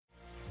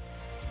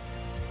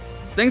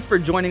Thanks for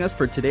joining us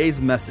for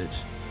today's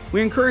message.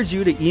 We encourage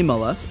you to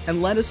email us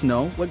and let us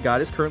know what God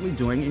is currently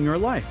doing in your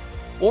life.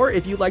 Or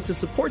if you'd like to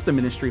support the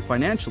ministry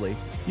financially,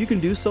 you can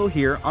do so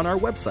here on our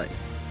website.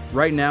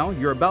 Right now,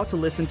 you're about to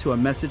listen to a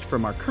message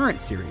from our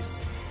current series.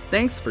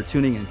 Thanks for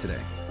tuning in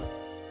today.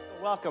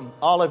 Welcome,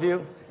 all of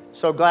you.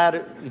 So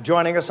glad you're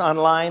joining us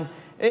online.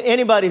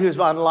 Anybody who's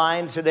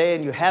online today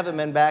and you haven't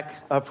been back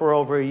for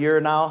over a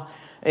year now,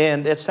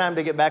 and it's time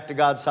to get back to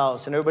God's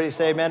house. And everybody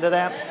say amen to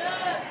that?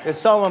 Amen. It's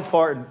so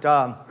important.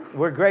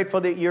 We're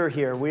grateful that you're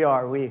here. We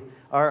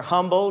are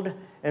humbled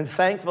and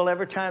thankful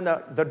every time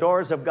the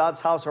doors of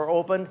God's house are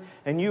opened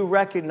and you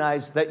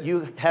recognize that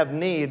you have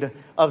need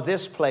of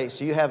this place.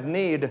 You have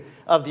need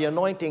of the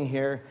anointing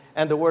here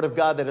and the Word of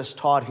God that is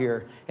taught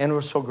here. And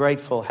we're so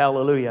grateful.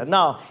 Hallelujah.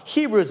 Now,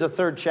 Hebrews, the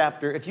 3rd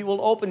chapter. If you will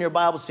open your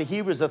Bibles to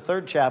Hebrews, the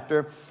 3rd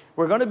chapter,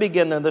 we're going to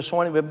begin there this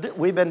morning.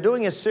 We've been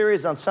doing a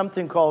series on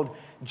something called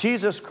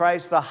Jesus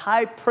Christ, the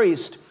high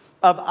priest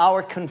of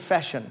our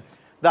confession.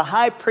 The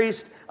high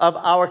priest of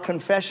our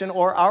confession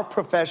or our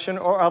profession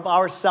or of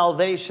our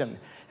salvation,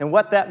 and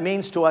what that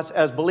means to us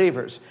as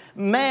believers.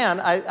 Man,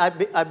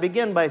 I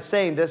begin by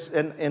saying this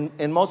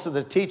in most of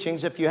the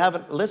teachings. If you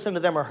haven't listened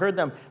to them or heard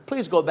them,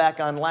 please go back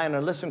online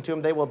and listen to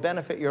them. They will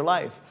benefit your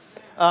life.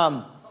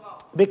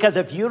 Because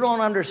if you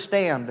don't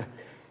understand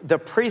the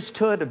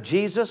priesthood of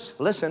Jesus,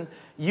 listen,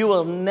 you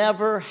will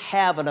never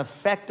have an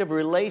effective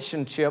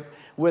relationship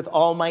with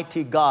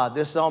Almighty God.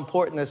 This is how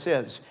important this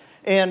is.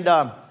 And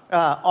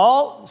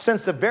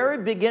since the very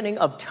beginning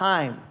of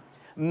time,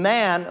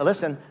 man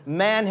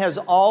has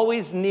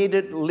always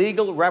needed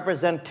legal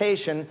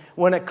representation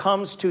when it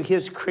comes to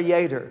his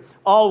Creator.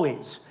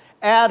 Always.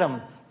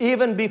 Adam,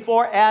 even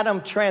before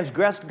Adam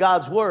transgressed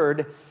God's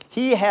word,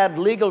 he had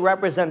legal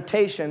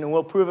representation, and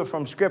we'll prove it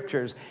from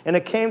scriptures. And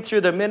it came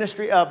through the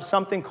ministry of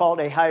something called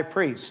a high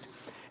priest.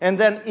 And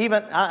then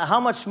even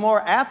how much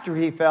more after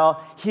he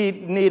fell, he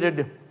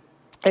needed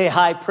a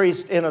high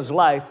priest in his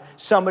life,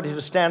 somebody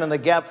to stand in the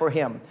gap for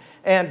him.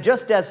 And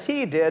just as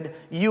he did,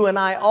 you and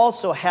I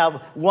also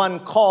have one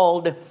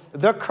called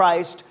the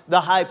Christ, the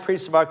high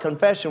priest of our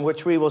confession,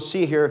 which we will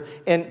see here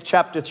in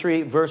chapter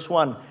 3, verse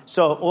 1.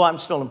 So, I'm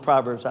still in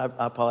Proverbs. I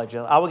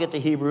apologize. I will get to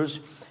Hebrews,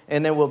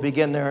 and then we'll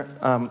begin there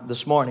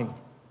this morning.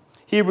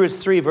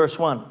 Hebrews 3, verse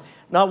 1.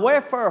 Now,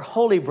 wherefore,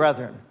 holy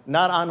brethren,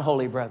 not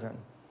unholy brethren,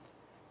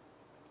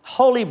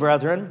 holy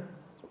brethren,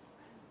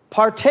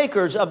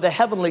 partakers of the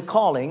heavenly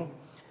calling,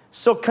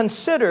 so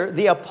consider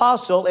the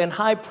apostle and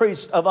high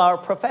priest of our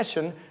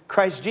profession,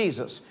 Christ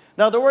Jesus.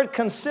 Now, the word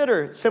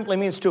consider simply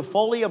means to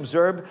fully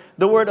observe.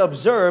 The word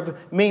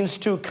observe means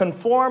to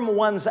conform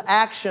one's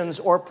actions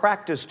or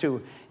practice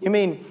to.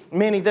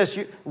 Meaning this,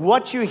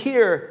 what you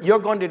hear, you're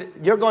going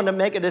to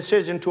make a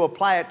decision to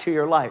apply it to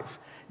your life.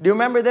 Do you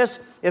remember this?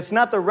 It's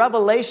not the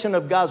revelation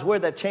of God's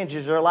word that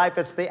changes your life.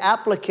 It's the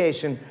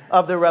application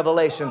of the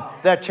revelation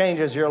that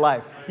changes your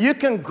life. You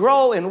can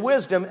grow in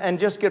wisdom and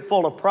just get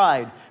full of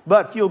pride.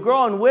 But if you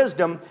grow in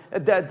wisdom,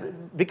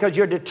 because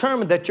you're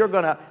determined that you're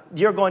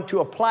going to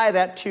apply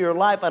that to your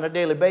life on a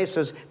daily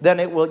basis, then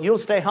you'll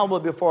stay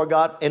humble before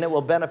God, and it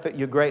will benefit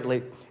you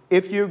greatly.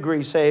 If you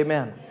agree, say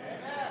amen.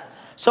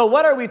 So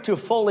what are we to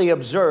fully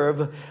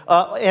observe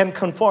and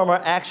conform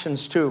our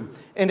actions to?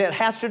 And it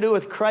has to do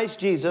with Christ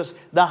Jesus,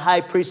 the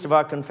high priest of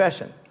our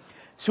confession.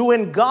 So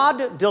when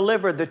God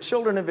delivered the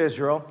children of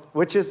Israel,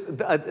 which is in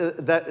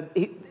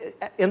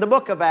the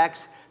book of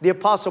Acts, the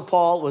Apostle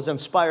Paul was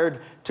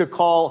inspired to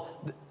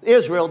call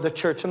Israel the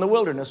church in the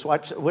wilderness,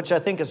 which I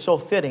think is so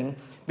fitting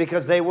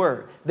because they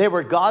were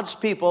God's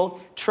people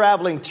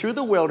traveling through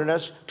the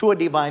wilderness to a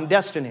divine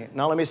destiny.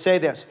 Now let me say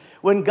this.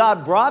 When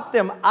God brought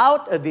them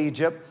out of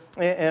Egypt,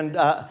 and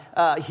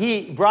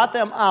he brought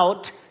them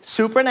out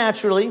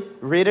supernaturally,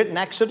 read it in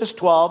Exodus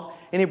 12,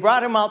 and he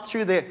brought them out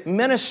through the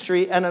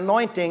ministry and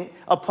anointing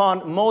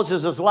upon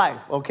Moses'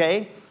 life,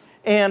 okay?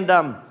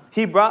 And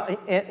he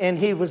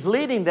was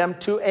leading them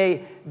to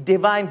a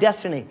divine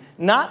destiny.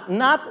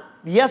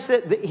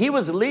 He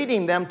was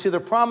leading them to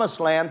the promised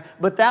land,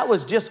 but that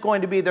was just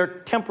going to be their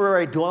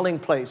temporary dwelling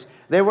place.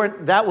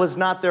 That was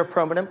not their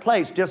permanent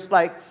place, just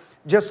like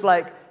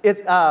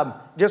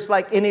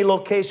any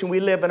location we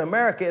live in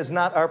America is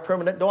not our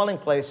permanent dwelling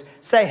place.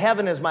 Say,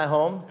 heaven is my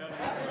home.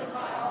 Heaven is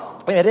my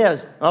home. It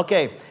is.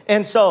 Okay.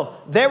 And so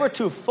they were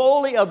to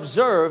fully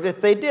observe.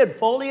 If they did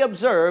fully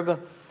observe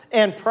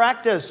and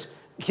practice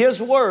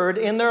His word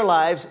in their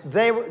lives,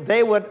 they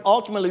would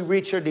ultimately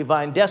reach their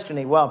divine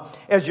destiny. Well,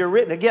 as you're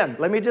written, again,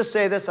 let me just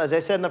say this, as I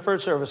said in the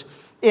first service,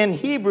 in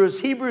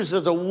Hebrews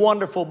is a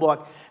wonderful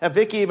book. And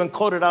Vicki even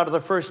quoted out of the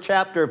first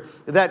chapter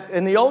that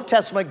in the Old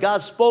Testament,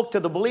 God spoke to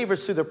the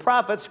believers through the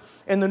prophets.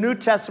 In the New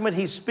Testament,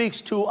 He speaks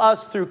to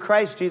us through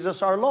Christ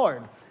Jesus our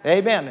Lord.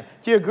 Amen.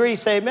 If you agree,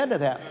 say amen to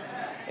that.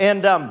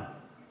 Amen.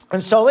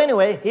 And so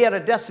anyway, He had a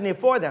destiny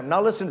for them.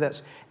 Now listen to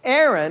this.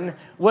 Aaron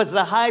was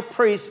the high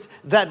priest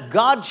that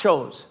God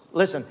chose.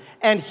 Listen.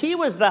 And he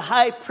was the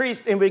high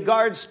priest in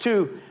regards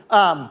to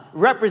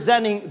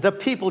representing the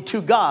people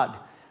to God.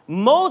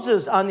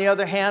 Moses, on the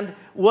other hand,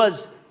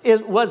 was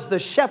the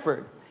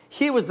shepherd.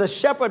 He was the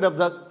shepherd of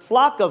the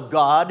flock of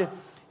God.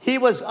 He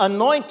was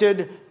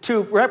anointed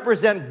to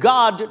represent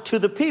God to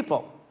the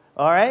people.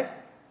 All right?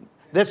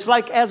 That's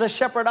like as a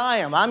shepherd I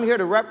am. I'm here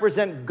to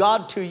represent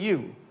God to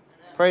you.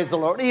 Praise the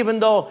Lord.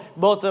 Even though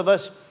both of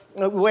us,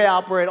 we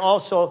operate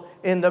also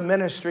in the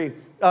ministry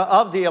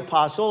of the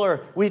apostle,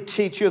 or we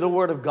teach you the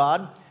word of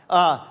God,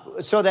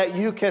 so that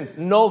you can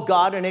know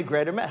God in a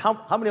greater measure.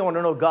 How many want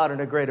to know God in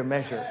a greater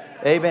measure?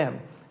 Amen.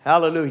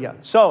 Hallelujah.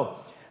 So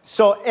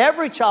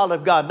every child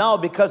of God, now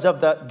because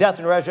of the death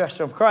and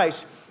resurrection of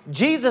Christ,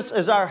 Jesus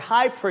is our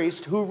high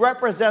priest who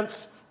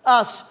represents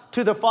us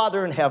to the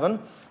Father in heaven.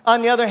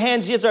 On the other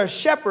hand, he is our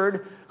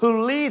shepherd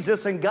who leads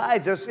us and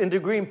guides us into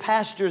green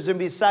pastures and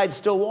beside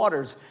still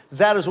waters.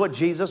 That is what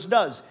Jesus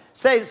does.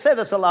 Say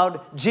this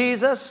aloud.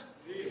 Jesus,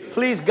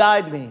 please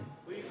guide me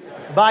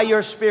by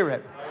your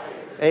Spirit.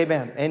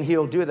 Amen. And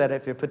he'll do that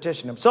if you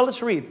petition him. So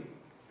let's read.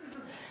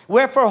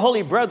 Wherefore,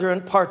 holy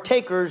brethren,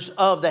 partakers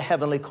of the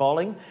heavenly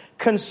calling,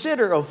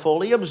 consider or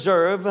fully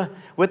observe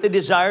with the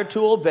desire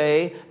to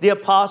obey the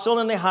apostle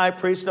and the high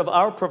priest of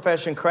our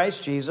profession,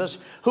 Christ Jesus,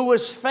 who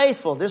was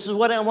faithful. This is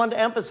what I want to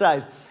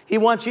emphasize. He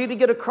wants you to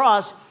get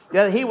across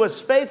that he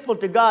was faithful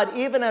to God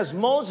even as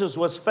Moses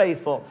was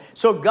faithful.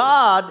 So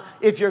God,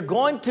 if you're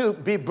going to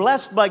be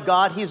blessed by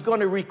God, he's going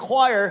to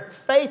require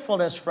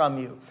faithfulness from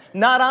you.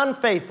 Not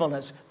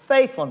unfaithfulness,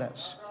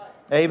 faithfulness.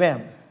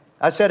 Amen.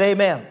 I said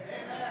amen.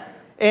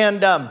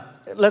 And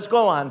let's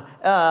go on.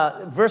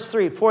 Verse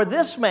 3. For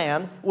this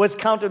man was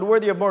counted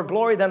worthy of more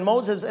glory than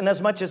Moses,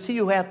 inasmuch as he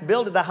who hath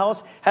builded the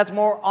house hath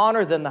more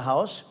honor than the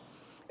house.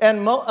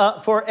 And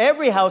for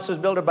every house is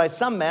builded by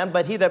some man,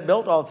 but he that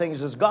built all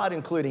things is God,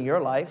 including your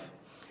life.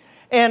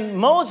 And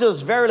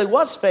Moses verily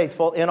was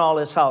faithful in all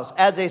his house,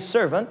 as a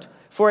servant,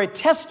 for a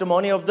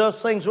testimony of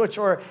those things which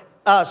were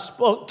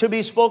to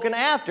be spoken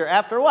after.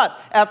 After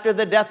what? After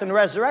the death and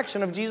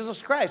resurrection of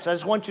Jesus Christ. I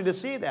just want you to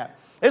see that.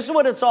 This is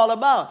what it's all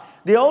about.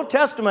 The Old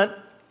Testament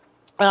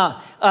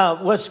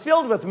was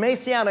filled with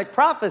messianic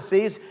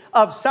prophecies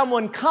of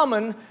someone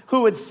coming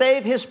who would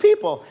save his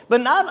people.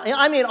 But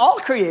all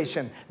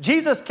creation.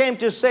 Jesus came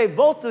to save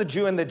both the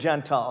Jew and the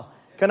Gentile.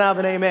 Can I have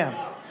an amen?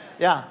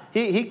 Yeah,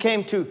 he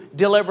came to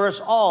deliver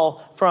us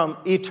all from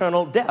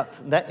eternal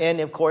death. And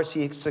of course,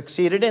 he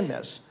succeeded in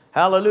this.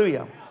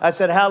 Hallelujah. I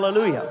said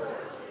hallelujah.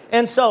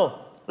 And so,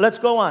 let's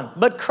go on.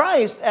 But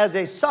Christ as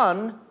a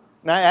son,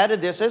 now I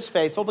added this as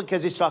faithful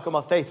because he's talking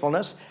about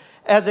faithfulness.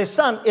 As a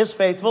son is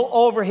faithful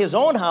over his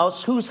own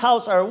house, whose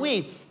house are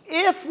we?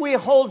 If we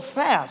hold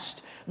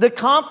fast the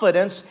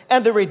confidence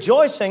and the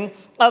rejoicing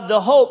of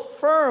the hope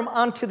firm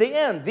unto the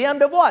end. The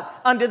end of what?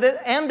 Unto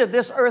the end of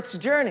this earth's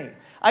journey.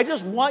 I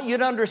just want you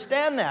to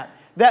understand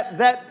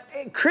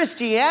that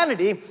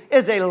Christianity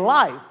is a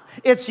life.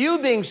 It's you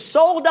being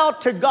sold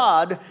out to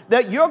God,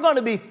 that you're going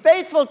to be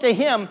faithful to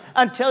him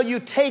until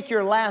you take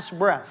your last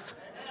breath.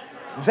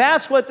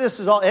 That's what this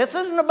is all. This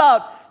isn't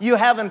about you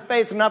having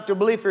faith enough to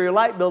believe for your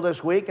light bill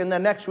this week and the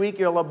next week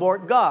you'll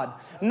abort God.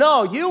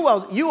 No, you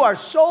are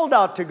sold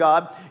out to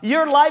God.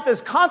 Your life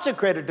is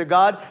consecrated to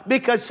God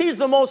because he's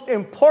the most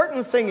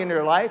important thing in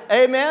your life.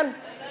 Amen?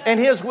 And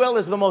his will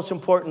is the most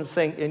important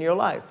thing in your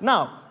life.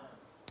 Now,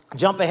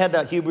 jump ahead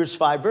to Hebrews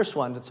 5, verse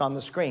 1. It's on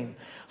the screen.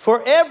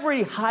 For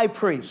every high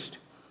priest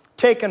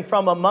taken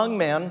from among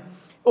men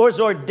is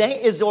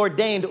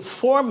ordained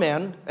for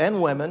men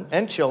and women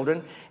and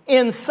children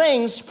in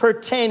things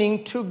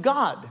pertaining to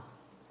God.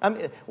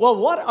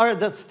 What are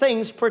the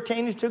things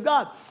pertaining to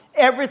God?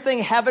 Everything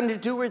having to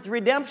do with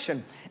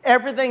redemption.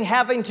 Everything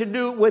having to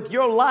do with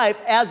your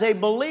life as a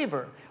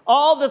believer.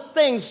 All the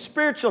things,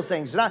 spiritual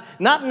things, not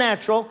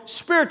natural,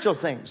 spiritual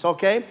things,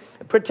 okay,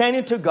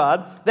 pertaining to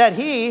God, that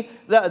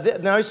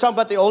now he's talking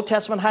about the Old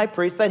Testament high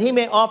priest, that he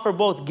may offer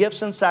both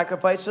gifts and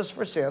sacrifices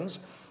for sins.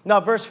 Now,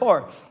 verse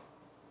 4,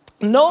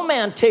 no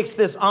man takes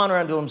this honor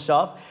unto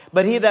himself,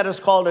 but he that is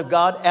called of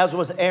God, as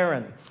was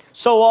Aaron.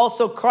 So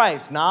also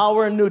Christ, now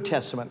we're in New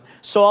Testament,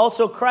 so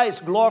also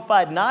Christ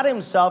glorified not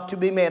himself to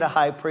be made a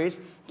high priest.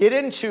 He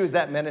didn't choose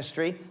that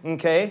ministry,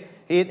 okay?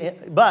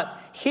 But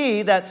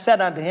he that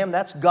said unto him,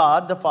 that's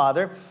God the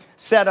Father,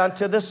 said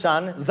unto the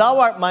Son, thou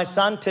art my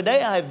Son,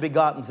 today I have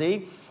begotten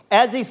thee.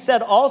 As he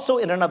said also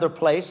in another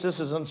place, this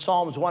is in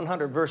Psalms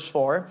 100, verse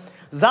 4,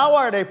 thou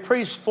art a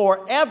priest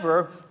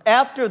forever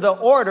after the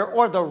order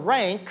or the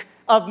rank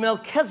of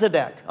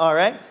Melchizedek, all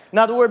right?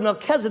 Now, the word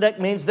Melchizedek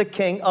means the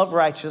king of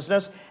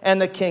righteousness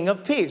and the king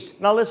of peace.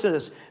 Now, listen to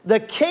this. The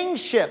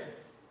kingship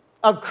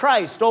of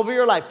Christ over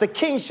your life, the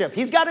kingship,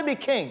 he's got to be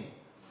king.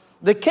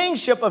 The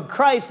kingship of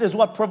Christ is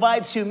what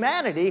provides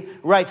humanity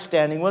right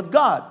standing with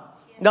God.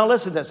 Now,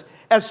 listen to this.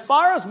 As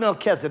far as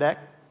Melchizedek,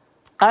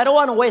 I don't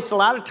want to waste a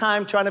lot of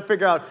time trying to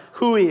figure out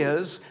who he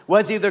is.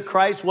 Was he the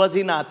Christ? Was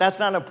he not? That's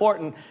not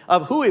important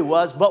of who he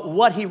was, but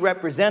what he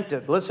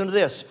represented. Listen to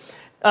this.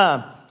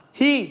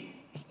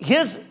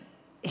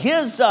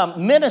 His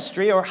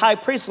ministry or high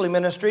priestly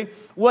ministry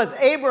was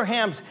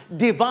Abraham's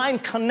divine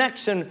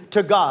connection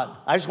to God.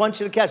 I just want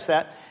you to catch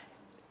that.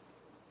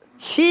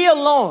 He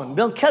alone,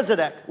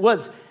 Melchizedek,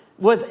 was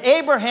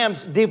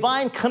Abraham's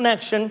divine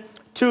connection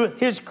to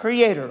his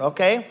creator,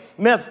 okay?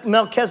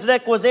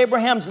 Melchizedek was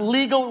Abraham's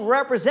legal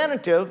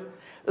representative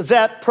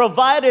that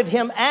provided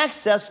him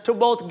access to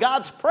both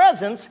God's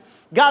presence,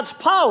 God's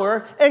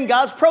power, and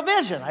God's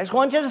provision. I just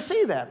want you to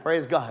see that,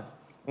 praise God,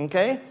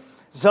 okay?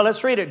 So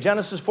let's read it.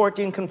 Genesis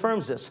 14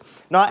 confirms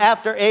this. Now,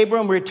 after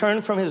Abram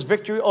returned from his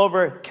victory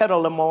over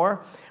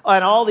Chedorlaomer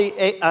and all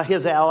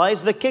his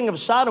allies, the king of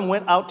Sodom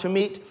went out to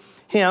meet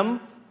him,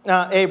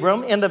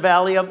 Abram, in the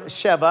valley of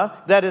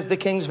Sheva, that is the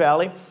king's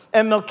valley.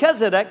 And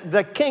Melchizedek,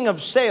 the king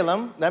of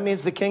Salem, that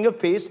means the king of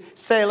peace,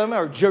 Salem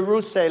or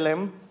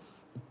Jerusalem,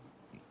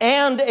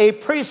 and a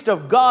priest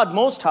of God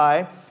Most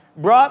High,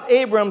 brought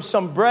Abram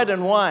some bread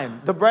and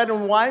wine. The bread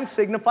and wine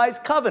signifies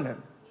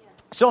covenant.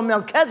 So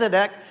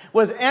Melchizedek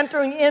was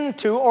entering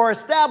into or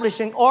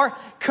establishing or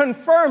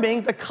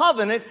confirming the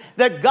covenant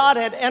that God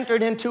had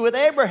entered into with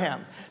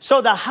Abraham.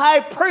 So the high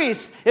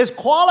priest is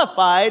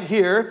qualified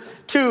here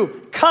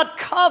to cut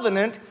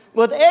covenant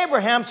with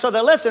Abraham so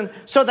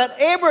that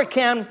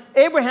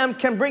Abraham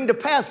can bring to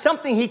pass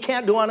something he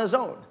can't do on his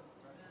own.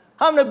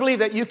 How many believe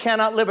that you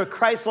cannot live a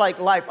Christ-like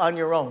life on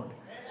your own?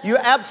 You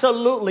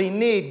absolutely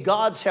need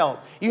God's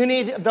help. You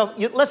need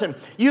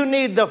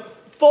the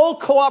full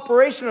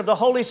cooperation of the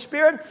Holy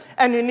Spirit,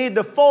 and you need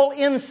the full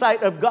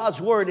insight of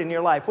God's word in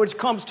your life, which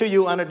comes to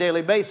you on a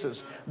daily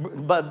basis.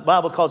 But the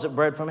Bible calls it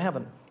bread from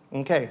heaven.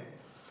 Okay.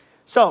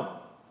 So,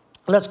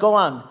 let's go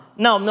on.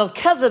 Now,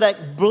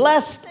 Melchizedek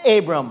blessed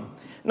Abram.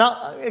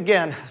 Now,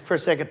 again, for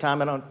sake of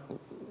time,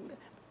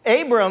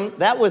 Abram,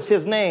 that was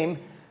his name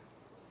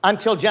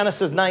until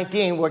Genesis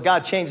 19, where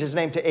God changed his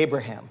name to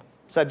Abraham.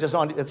 So it's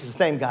the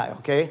same guy,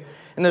 okay?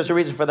 And there's a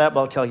reason for that, but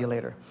I'll tell you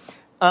later.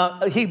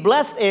 He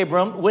blessed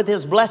Abram with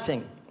his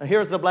blessing. Now,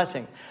 here's the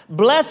blessing.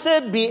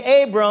 Blessed be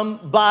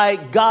Abram by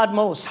God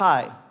Most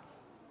High,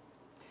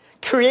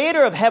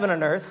 creator of heaven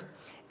and earth,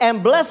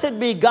 and blessed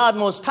be God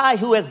Most High,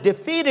 who has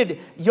defeated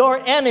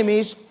your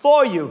enemies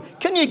for you.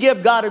 Can you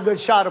give God a good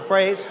shout of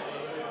praise?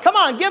 Come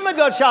on, give him a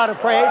good shout of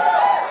praise.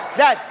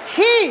 That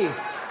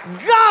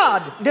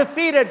God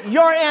defeated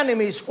your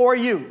enemies for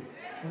you.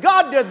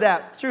 God did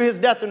that through his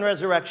death and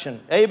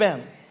resurrection.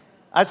 Amen.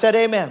 I said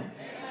amen. Amen.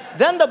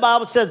 Then the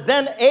Bible says,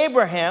 then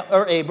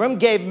Abram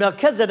gave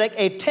Melchizedek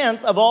a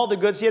tenth of all the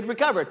goods he had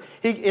recovered.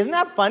 Isn't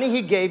that funny?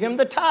 He gave him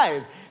the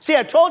tithe. See,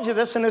 I told you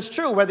this, and it's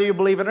true, whether you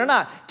believe it or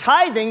not.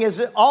 Tithing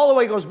all the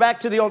way goes back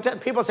to the Old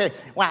Testament. People say,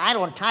 well, I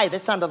don't tithe.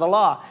 It's under the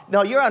law.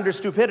 No, you're under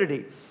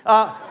stupidity.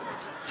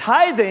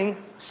 Tithing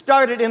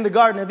started in the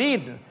Garden of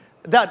Eden.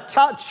 The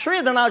tree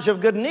of the knowledge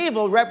of good and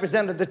evil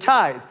represented the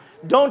tithe.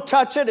 Don't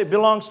touch it. It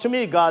belongs to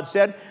me, God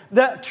said.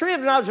 The tree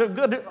of the knowledge of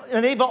good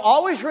and evil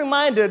always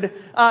reminded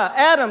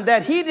Adam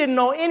that he didn't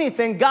know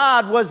anything.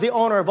 God was the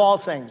owner of all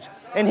things,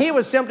 and he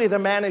was simply the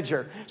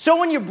manager. So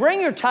when you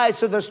bring your tithes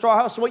to the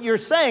storehouse, what you're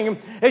saying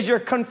is you're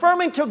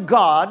confirming to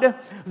God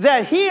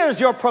that he is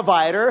your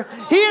provider.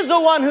 He is the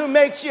one who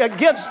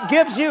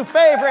gives you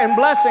favor and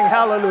blessing.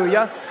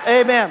 Hallelujah.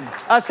 Amen.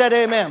 I said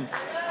amen.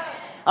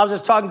 I was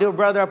just talking to a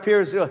brother up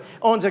here who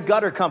owns a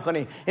gutter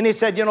company. And he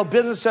said,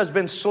 business has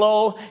been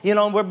slow.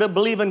 We've been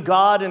believing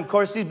God. And, of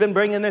course, he's been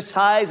bringing this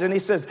tithes. And he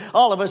says,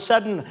 all of a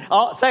sudden,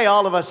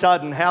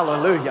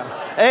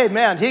 hallelujah.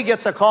 Amen. He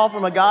gets a call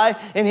from a guy.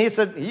 And he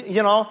said,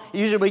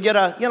 usually we get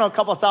a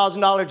couple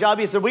 $1,000 job.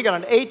 He said, we got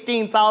an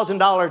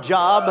 $18,000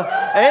 job.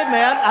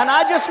 Amen. And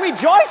I just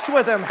rejoiced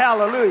with him.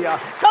 Hallelujah.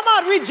 Come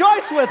on,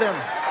 rejoice with him.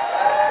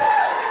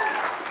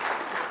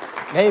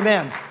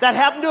 Amen. That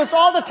happened to us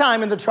all the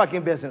time in the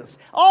trucking business.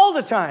 All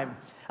the time.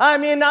 I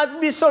mean, I'd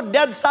be so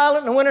dead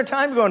silent in the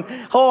wintertime going,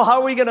 oh, how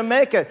are we going to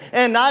make it?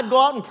 And I'd go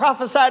out and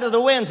prophesy to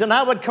the winds, and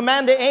I would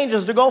command the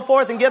angels to go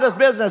forth and get us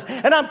business.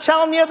 And I'm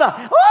telling you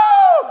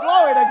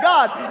glory to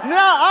God.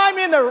 Now,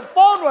 the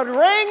phone would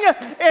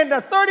ring in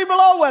the 30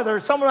 below weather.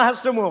 Someone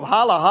has to move.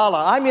 Holla,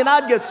 holla.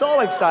 I'd get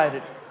so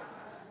excited.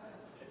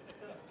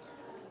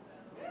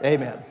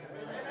 Amen.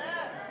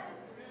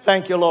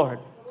 Thank you, Lord.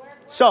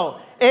 So,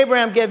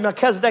 Abraham gave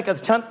Melchizedek a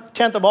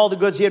tenth of all the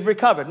goods he had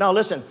recovered. Now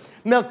listen,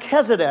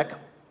 Melchizedek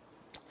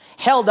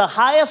held the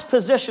highest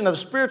position of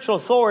spiritual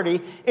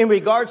authority in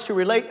regards to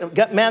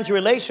man's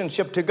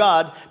relationship to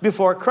God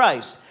before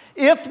Christ.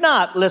 If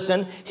not,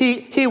 listen,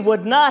 he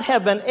would not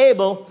have been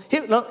able,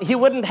 he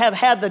wouldn't have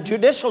had the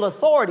judicial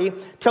authority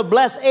to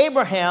bless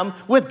Abraham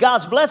with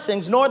God's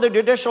blessings, nor the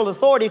judicial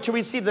authority to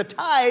receive the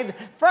tithe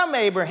from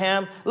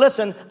Abraham,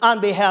 listen, on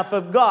behalf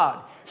of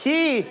God.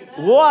 He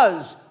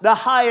was the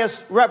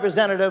highest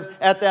representative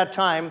at that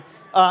time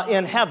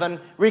in heaven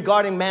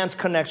regarding man's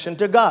connection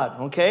to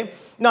God, okay?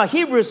 Now,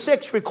 Hebrews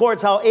 6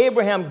 records how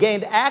Abraham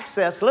gained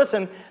access,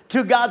 listen,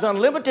 to God's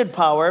unlimited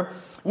power,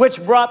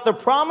 which brought the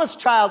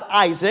promised child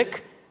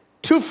Isaac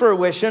to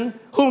fruition,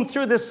 whom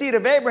through the seed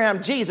of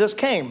Abraham, Jesus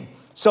came.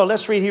 So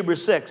let's read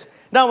Hebrews 6.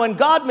 Now, when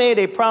God made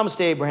a promise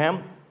to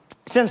Abraham,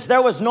 since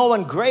there was no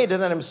one greater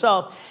than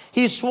himself,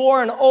 he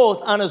swore an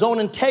oath on his own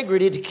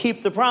integrity to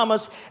keep the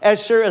promise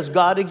as sure as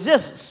God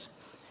exists.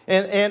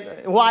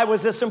 And why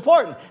was this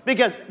important?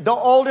 Because the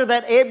older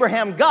that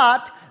Abraham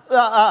got,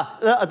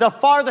 the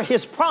farther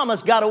his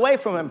promise got away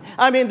from him.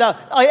 I mean,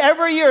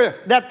 every year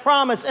that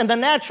promise and the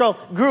natural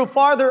grew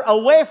farther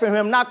away from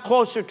him, not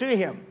closer to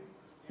him.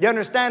 You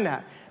understand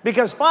that?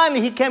 Because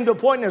finally he came to a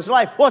point in his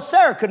life. Well,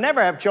 Sarah could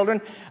never have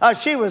children.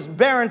 She was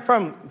barren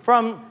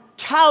from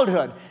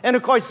childhood. And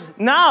of course,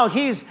 now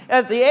he's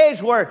at the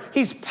age where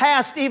he's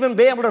past even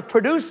being able to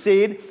produce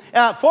seed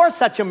for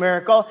such a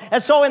miracle.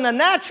 And so in the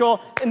natural,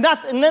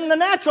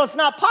 it's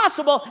not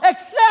possible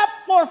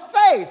except for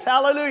faith.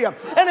 Hallelujah.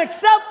 And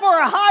except for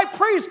a high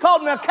priest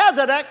called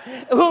Melchizedek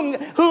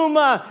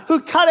who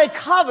cut a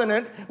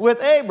covenant with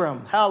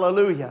Abram.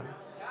 Hallelujah.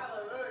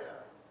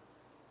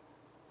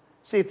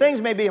 See,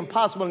 things may be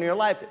impossible in your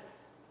life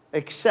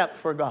except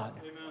for God.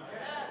 Amen.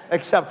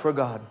 Except for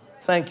God.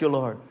 Thank you,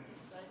 Lord.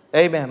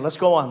 Amen. Let's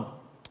go on.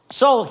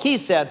 So he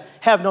said,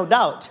 have no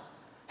doubt.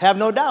 Have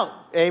no doubt.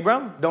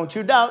 Abram, don't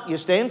you doubt. You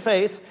stay in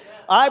faith.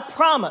 I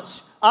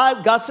promise.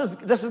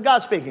 This is God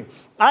speaking.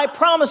 I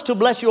promise to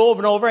bless you over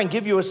and over and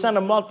give you a son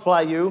to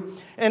multiply you.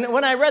 And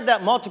when I read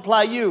that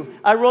multiply you,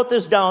 I wrote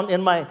this down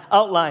in my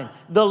outline.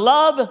 The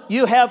love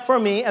you have for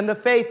me and the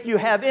faith you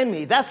have in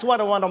me. That's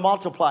what I want to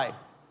multiply.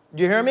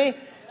 Do you hear me?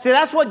 See,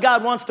 that's what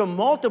God wants to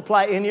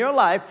multiply in your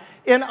life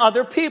in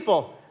other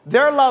people.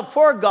 Their love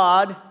for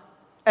God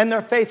and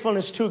their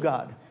faithfulness to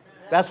God.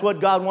 That's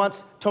what God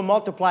wants to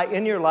multiply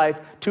in your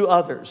life to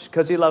others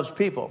because he loves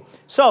people.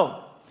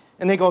 So,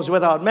 and he goes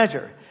without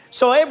measure.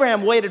 So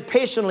Abraham waited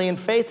patiently in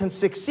faith and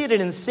succeeded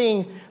in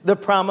seeing the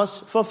promise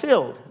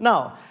fulfilled.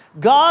 Now,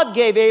 God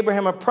gave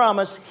Abraham a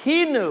promise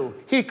he knew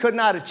he could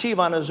not achieve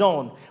on his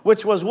own,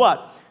 which was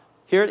what?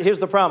 Here's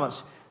the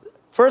promise.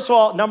 First of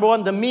all, number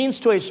one, the means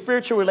to a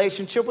spiritual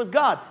relationship with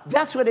God.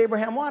 That's what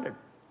Abraham wanted.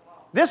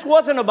 This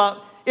wasn't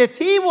about, if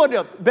he would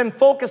have been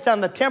focused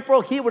on the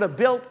temporal, he would have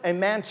built a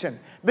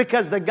mansion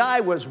because the guy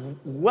was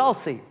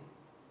wealthy.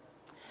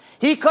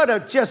 He could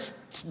have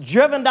just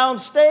driven down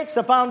stakes,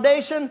 a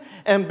foundation,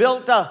 and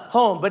built a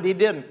home, but he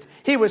didn't.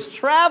 He was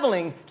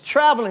traveling,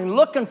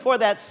 looking for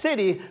that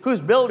city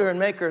whose builder and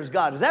maker is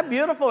God. Is that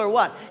beautiful or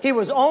what? He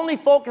was only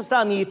focused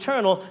on the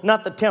eternal,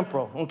 not the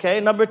temporal. Okay.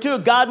 Number two,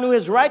 God knew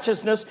his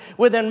righteousness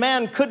within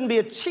man couldn't be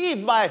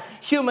achieved by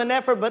human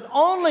effort, but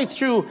only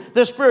through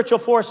the spiritual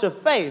force of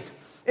faith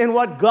in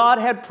what God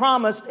had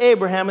promised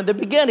Abraham in the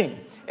beginning.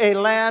 A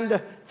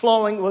land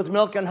flowing with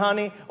milk and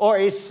honey, or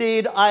a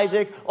seed,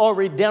 Isaac, or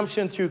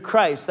redemption through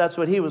Christ. That's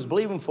what he was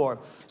believing for.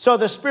 So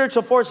the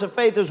spiritual force of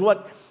faith is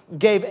what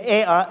gave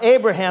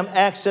Abraham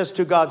access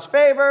to God's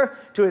favor,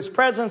 to his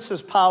presence,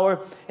 his power,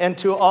 and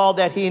to all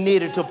that he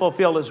needed to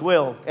fulfill his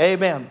will.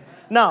 Amen.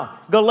 Now,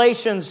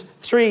 Galatians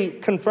 3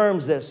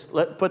 confirms this.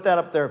 Let's put that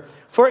up there.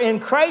 For in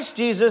Christ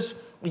Jesus,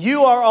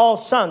 you are all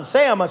sons.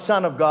 Say, I'm a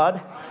son of God.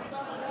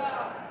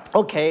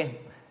 Okay,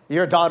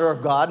 you're a daughter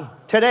of God.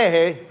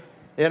 Today,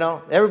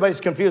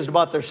 everybody's confused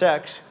about their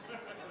sex.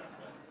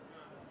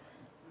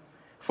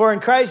 For in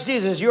Christ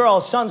Jesus, you're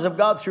all sons of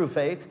God through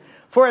faith.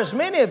 For as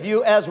many of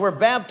you as were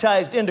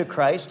baptized into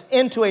Christ,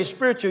 into a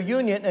spiritual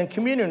union and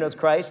communion with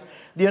Christ,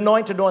 the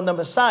anointed one, the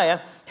Messiah,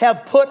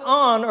 have put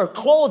on or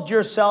clothed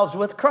yourselves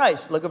with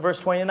Christ. Look at verse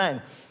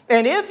 29.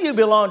 And if you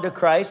belong to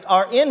Christ,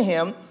 are in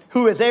him,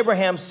 who is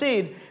Abraham's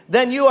seed,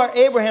 then you are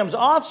Abraham's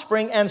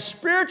offspring and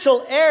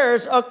spiritual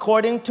heirs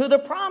according to the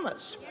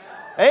promise.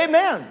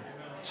 Amen.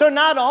 So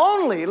not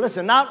only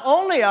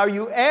are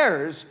you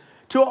heirs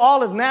to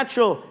all of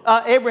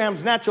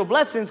Abraham's natural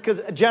blessings,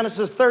 because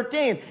Genesis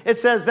 13, it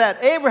says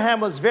that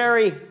Abraham was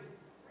very rich.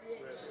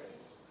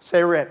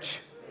 Say rich.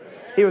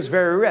 He was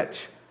very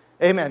rich.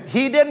 Amen.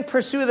 He didn't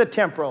pursue the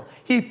temporal.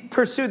 He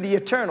pursued the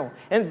eternal.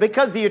 And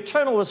because the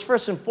eternal was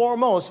first and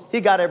foremost,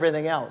 he got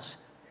everything else.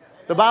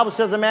 The Bible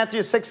says in Matthew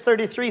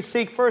 6:33,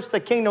 seek first the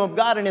kingdom of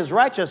God and his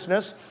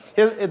righteousness,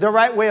 the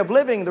right way of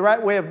living, the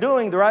right way of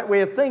doing, the right way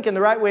of thinking,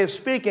 the right way of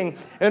speaking,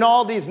 and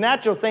all these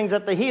natural things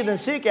that the heathen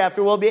seek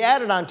after will be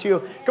added unto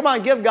you. Come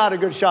on, give God a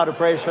good shout of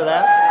praise for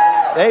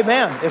that.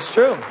 Amen. It's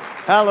true.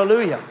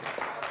 Hallelujah.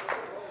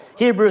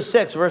 Hebrews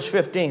 6, verse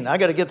 15. I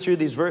got to get through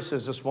these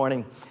verses this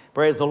morning.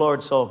 Praise the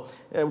Lord. So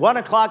 1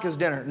 o'clock is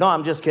dinner. No,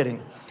 I'm just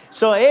kidding.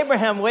 So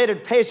Abraham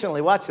waited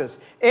patiently. Watch this.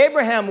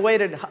 Abraham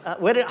waited.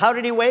 How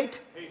did he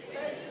wait?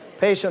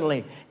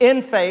 Patiently.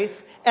 In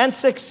faith, and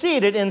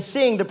succeeded in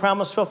seeing the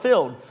promise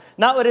fulfilled.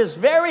 Now, it is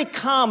very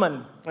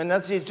common, and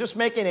he's just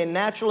making a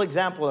natural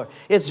example there.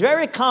 It's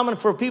very common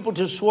for people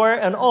to swear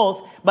an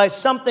oath by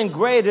something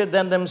greater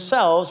than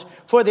themselves,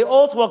 for the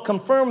oath will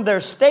confirm their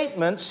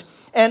statements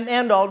and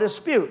end all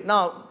dispute.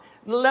 Now,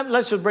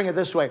 let's just bring it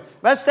this way.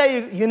 Let's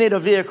say you need a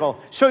vehicle.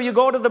 So you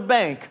go to the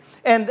bank,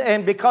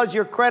 and because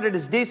your credit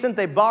is decent,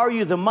 they borrow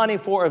you the money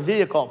for a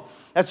vehicle.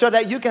 And so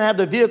that you can have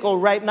the vehicle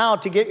right now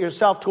to get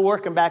yourself to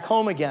work and back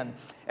home again.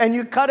 And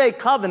you cut a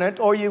covenant,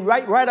 or you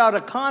write out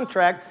a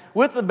contract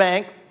with the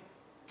bank,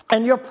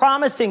 and you're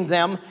promising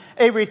them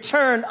a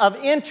return of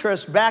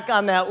interest back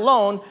on that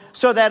loan,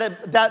 so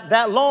that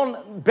that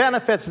loan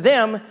benefits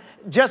them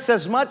just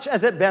as much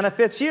as it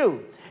benefits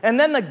you. And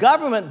then the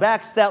government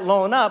backs that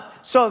loan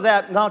up so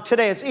that, now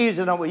today it's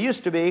easier than it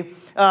used to be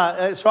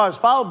as far as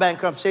file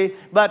bankruptcy,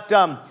 but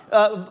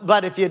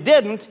if you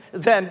didn't,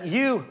 then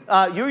you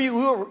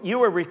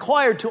were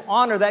required to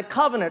honor that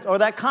covenant or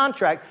that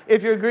contract.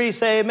 If you agree,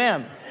 say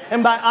amen.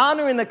 And by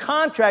honoring the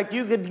contract,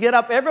 you could get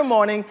up every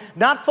morning,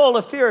 not full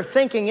of fear,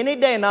 thinking any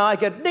day now I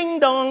could ding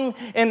dong,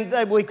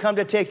 and we come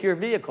to take your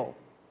vehicle.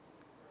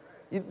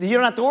 You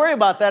don't have to worry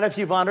about that if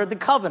you've honored the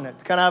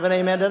covenant. Can I have an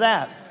amen to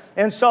that?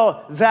 And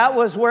so that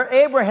was where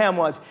Abraham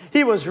was.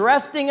 He was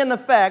resting in the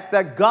fact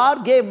that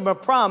God gave him a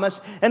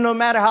promise, and no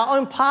matter how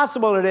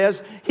impossible it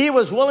is, he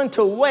was willing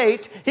to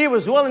wait. He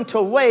was willing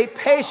to wait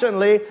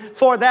patiently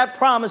for that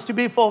promise to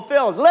be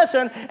fulfilled.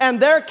 Listen, and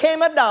there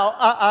came a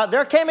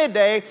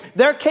day,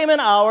 there came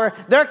an hour,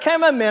 there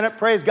came a minute,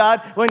 praise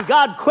God, when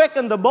God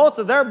quickened the both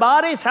of their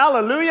bodies,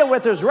 hallelujah,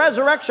 with his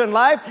resurrection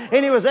life,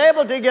 and he was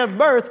able to give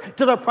birth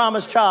to the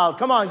promised child.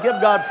 Come on, give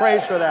God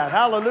praise for that.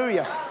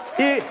 Hallelujah.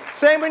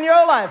 Same in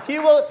your life.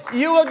 You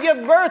will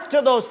give birth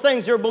to those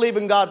things you're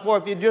believing God for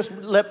if you just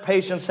let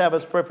patience have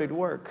its perfect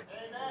work.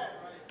 Amen.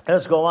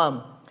 Let's go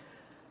on.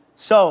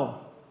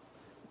 So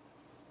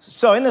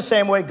in the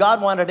same way,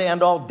 God wanted to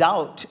end all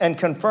doubt and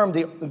confirm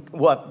the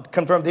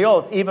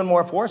oath even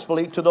more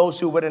forcefully to those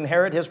who would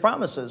inherit his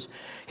promises.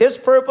 His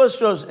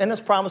purpose was, and his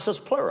promises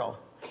plural.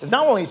 It's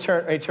not only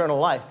eternal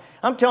life.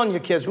 I'm telling you,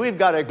 kids, we've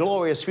got a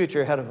glorious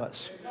future ahead of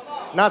us.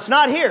 Now, it's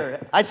not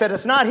here. I said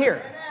it's not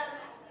here.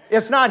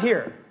 It's not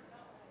here.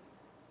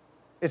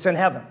 It's in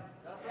heaven.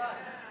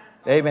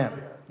 Amen.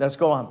 Let's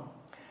go on.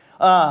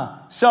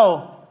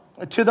 So,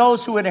 to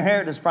those who would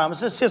inherit his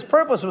promises, his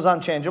purpose was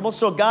unchangeable,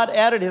 so God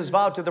added his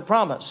vow to the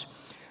promise.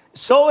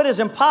 So it is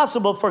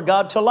impossible for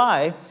God to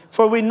lie,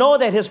 for we know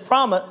that his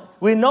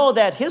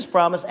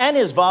promise and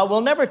his vow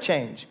will never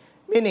change,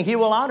 meaning he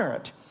will honor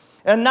it.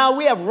 And now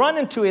we have run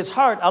into his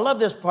heart, I love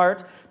this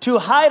part, to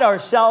hide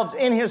ourselves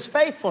in his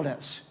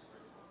faithfulness.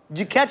 Did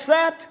you catch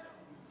that?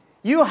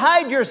 You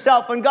hide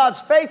yourself in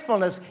God's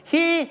faithfulness.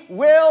 He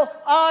will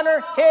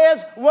honor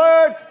his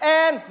word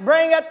and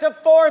bring it to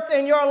forth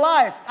in your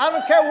life. I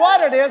don't care what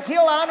it is,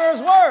 he'll honor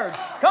his word.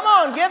 Come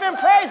on, give him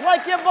praise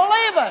like you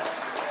believe it.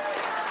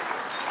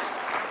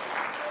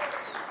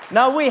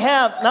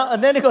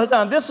 And then he goes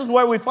on, this is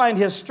where we find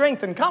his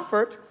strength and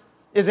comfort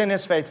is in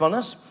his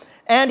faithfulness.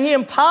 And he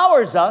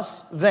empowers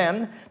us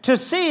then to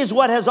seize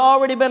what has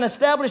already been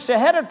established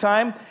ahead of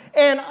time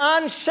in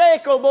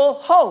unshakable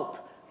hope.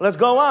 Let's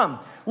go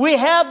on. We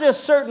have this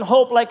certain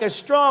hope like a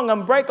strong,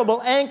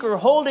 unbreakable anchor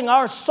holding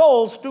our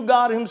souls to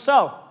God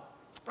himself.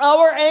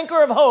 Our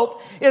anchor of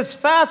hope is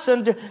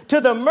fastened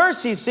to the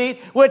mercy seat,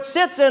 which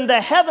sits in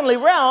the heavenly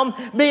realm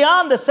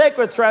beyond the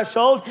sacred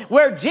threshold,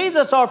 where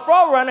Jesus, our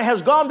forerunner,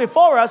 has gone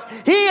before us.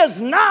 He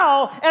is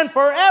now and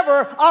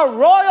forever a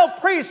royal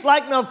priest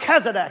like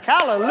Melchizedek.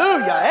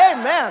 Hallelujah.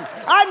 Amen.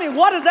 I mean,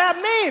 what does that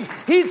mean?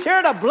 He's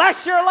here to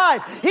bless your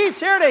life. He's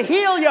here to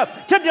heal you,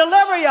 to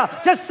deliver you,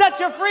 to set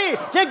you free,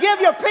 to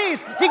give you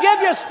peace, to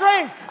give you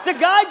strength, to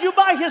guide you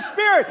by his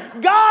Spirit.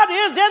 God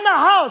is in the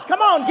house.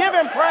 Come on, give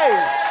him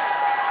praise.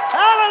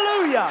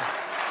 Hallelujah.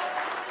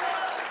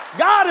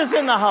 God is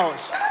in the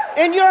house.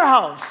 In your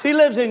house. He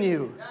lives in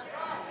you.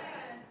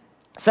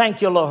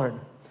 Thank you, Lord.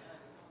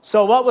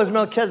 So what was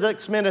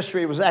Melchizedek's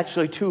ministry? It was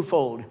actually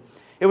twofold.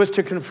 It was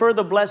to confer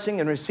the blessing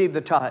and receive the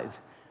tithe.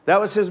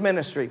 That was his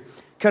ministry.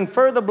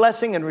 Confer the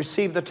blessing and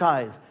receive the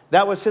tithe.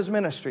 That was his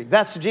ministry.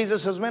 That's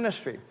Jesus'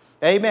 ministry.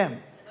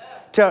 Amen.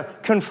 To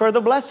confer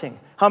the blessing.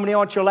 How many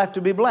want your life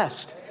to be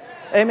blessed?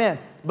 Amen.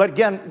 But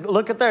again,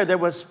 look at there. There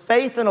was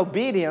faith and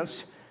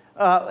obedience.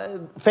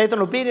 Faith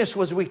and obedience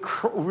was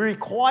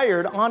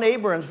required on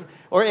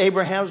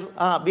Abraham's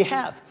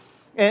behalf.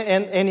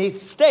 And he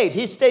stayed.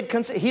 He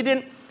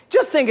didn't,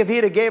 just think if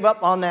he'd have gave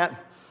up on that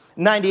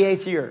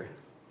 98th year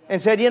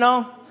and said,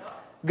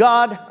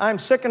 God, I'm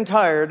sick and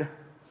tired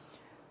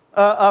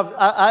of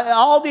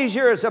all these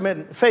years I've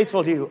been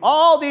faithful to you.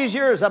 All these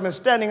years I've been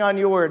standing on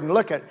your word, and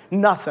look at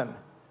nothing.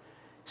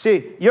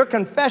 See, your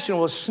confession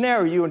will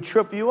snare you and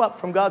trip you up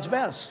from God's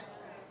best.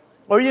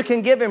 Or you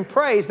can give him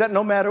praise that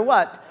no matter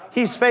what,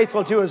 he's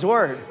faithful to his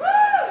word.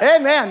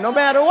 Amen. No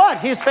matter what,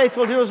 he's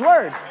faithful to his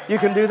word. You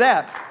can do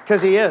that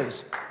because he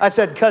is. I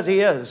said because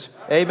he is.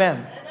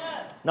 Amen.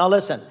 Now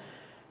listen,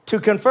 to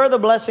confer the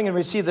blessing and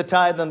receive the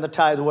tithe, and the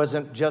tithe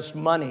wasn't just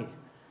money.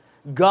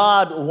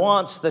 God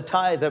wants the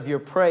tithe of your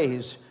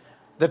praise,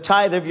 the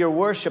tithe of your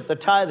worship, the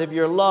tithe of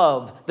your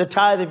love, the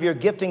tithe of your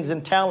giftings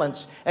and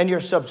talents, and your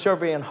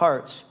subservient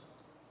hearts.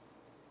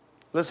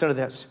 Listen to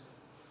this.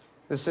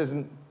 This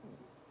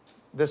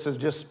is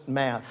just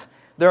math.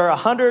 There are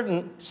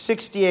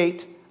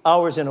 168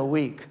 hours in a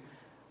week.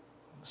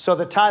 So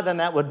the tithe on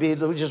that would be,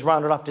 we just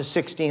round it off to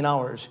 16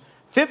 hours.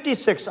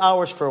 56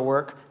 hours for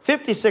work,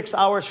 56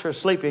 hours for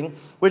sleeping,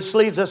 which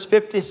leaves us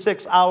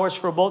 56 hours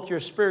for both your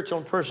spiritual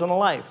and personal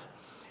life.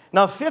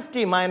 Now,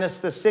 50 minus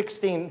the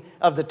 16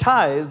 of the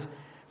tithe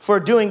for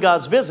doing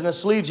God's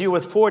business leaves you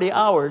with 40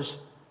 hours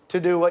to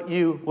do what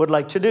you would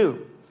like to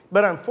do.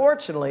 But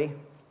unfortunately,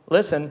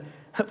 listen,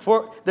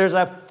 there's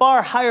a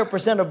far higher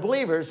percent of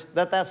believers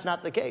that's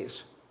not the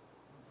case.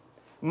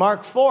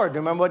 Mark 4, do you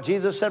remember what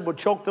Jesus said would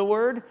choke the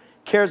word?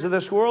 Cares of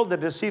this world, the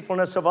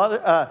deceitfulness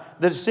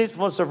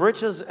of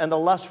riches, and the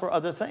lust for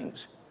other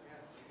things.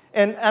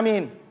 And I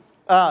mean,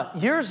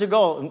 years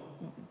ago,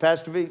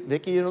 Pastor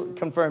Vicki, you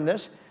confirmed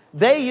this.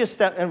 They used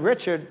to, and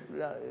Richard,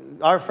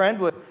 our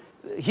friend,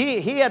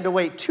 he had to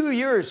wait 2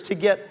 years to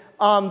get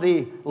on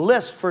the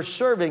list for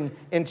serving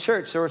in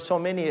church. There were so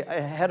many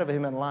ahead of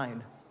him in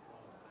line.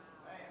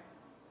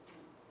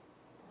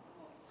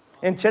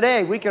 And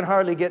today, we can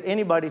hardly get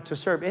anybody to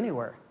serve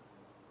anywhere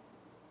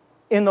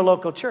in the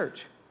local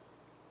church.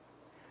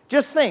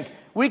 Just think,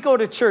 we go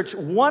to church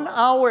 1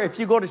 hour, if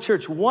you go to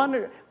church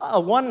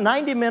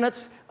 90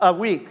 minutes a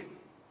week,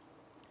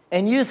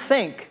 and you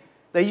think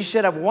that you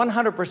should have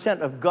 100%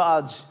 of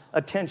God's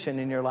attention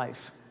in your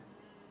life.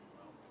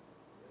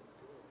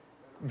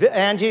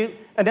 Angie,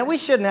 and then we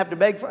shouldn't have to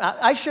beg for,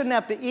 I shouldn't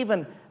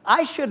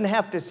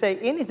have to say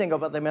anything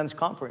about the men's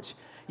conference.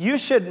 You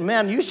should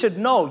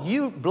know,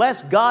 you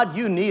bless God,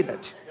 you need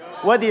it.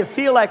 Whether you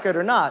feel like it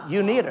or not,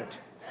 you need it.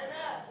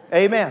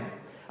 Amen.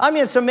 I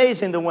mean, it's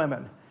amazing, the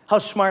women, how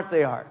smart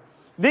they are.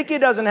 Vicki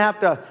doesn't have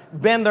to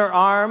bend their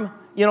arm,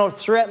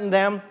 threaten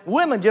them.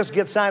 Women just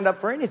get signed up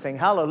for anything.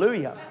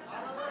 Hallelujah.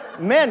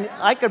 Men,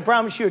 I could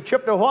promise you a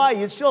trip to Hawaii,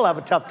 you'd still have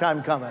a tough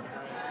time coming.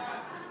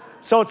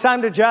 So it's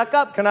time to jack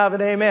up. Can I have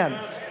an amen?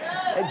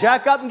 Hey,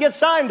 jack up and get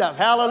signed up.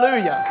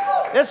 Hallelujah.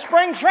 It's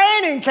spring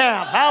training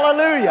camp.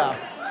 Hallelujah.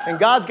 And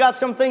God's got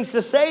some things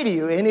to say to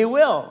you, and He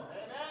will.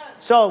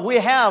 So we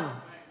have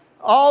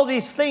all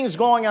these things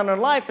going on in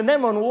life, and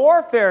then when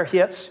warfare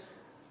hits,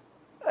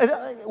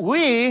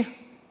 we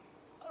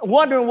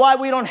wondering why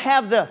we don't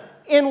have the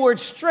inward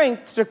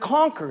strength to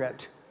conquer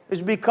it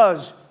is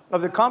because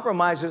of the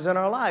compromises in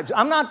our lives.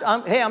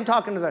 I'm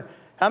talking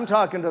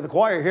to the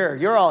choir here.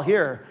 You're all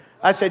here.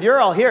 I said, you're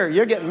all here.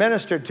 You're getting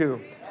ministered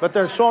to. But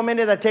there's so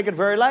many that take it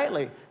very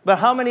lightly. But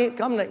how many,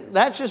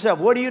 that's yourself.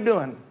 What are you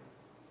doing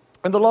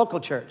in the local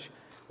church?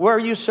 Where are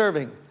you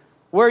serving?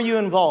 Where are you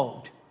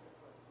involved?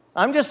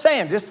 I'm just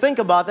saying, just think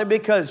about that,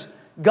 because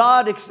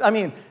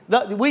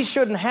we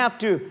shouldn't have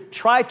to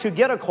try to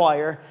get a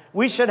choir.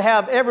 We should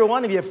have every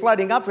one of you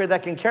flooding up here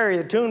that can carry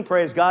a tune,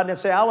 praise God, and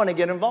say, I want to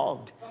get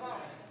involved.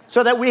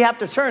 So that we have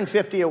to turn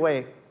 50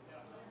 away.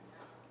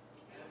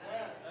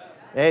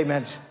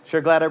 Amen. Sure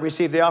glad I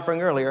received the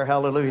offering earlier.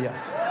 Hallelujah.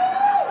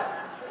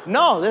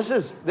 No, this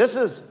is,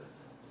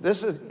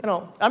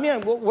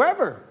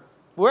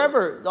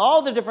 wherever,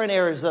 all the different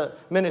areas of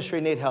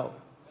ministry need help.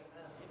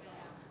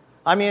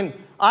 I mean,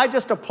 I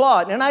just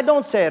applaud, and I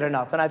don't say it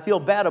enough, and I feel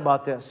bad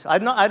about this. I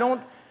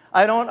don't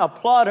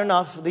applaud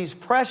enough these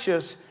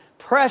precious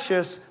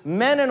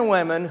men and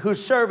women who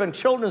serve in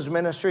children's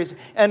ministries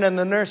and in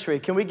the nursery.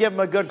 Can we give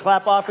them a good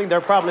clap offering?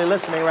 They're probably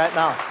listening right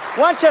now.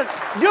 Why don't you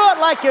do it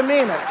like you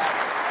mean it?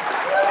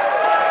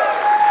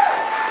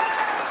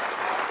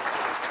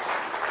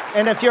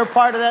 And if you're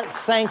part of that,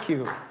 thank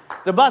you.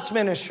 The bus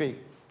ministry,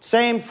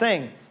 same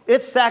thing.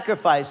 It's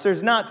sacrifice.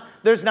 There's not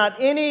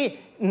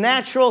any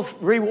natural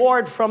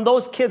reward from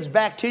those kids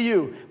back to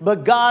you,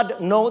 but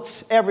God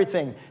notes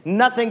everything.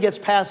 Nothing gets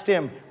past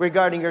Him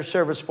regarding your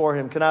service for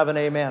Him. Can I have an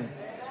amen?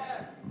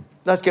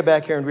 Let's get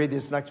back here and read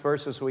these next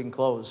verses so we can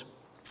close.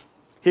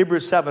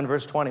 Hebrews 7,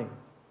 verse 20.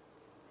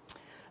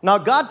 Now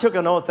God took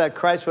an oath that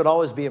Christ would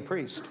always be a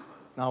priest.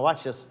 Now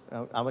watch this.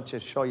 I want to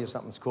show you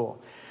something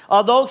cool.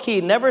 Although He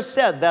never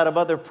said that of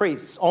other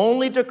priests,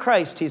 only to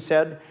Christ He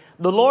said,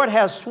 the Lord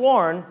has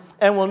sworn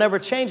and will never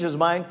change His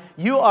mind.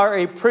 You are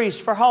a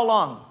priest for how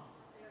long?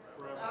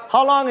 Forever.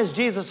 How long is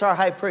Jesus our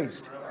high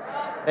priest?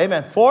 Forever.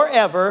 Amen.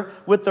 Forever,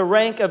 with the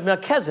rank of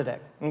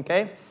Melchizedek.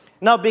 Okay.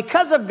 Now,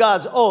 because of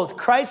God's oath,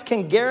 Christ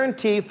can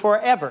guarantee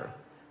forever,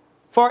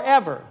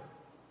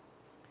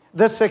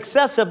 the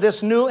success of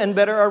this new and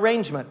better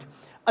arrangement.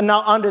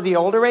 Now, under the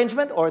old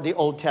arrangement or the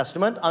Old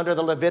Testament, under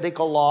the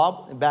Levitical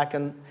law back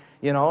in,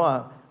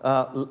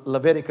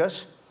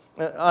 Leviticus,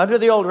 under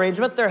the old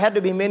arrangement, there had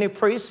to be many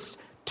priests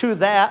so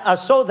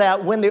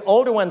that when the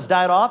older ones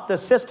died off, the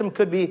system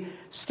could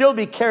still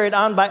be carried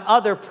on by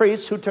other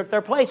priests who took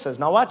their places.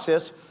 Now watch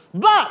this.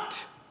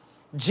 But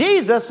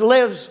Jesus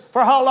lives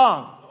for how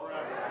long?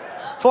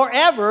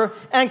 Forever,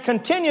 and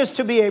continues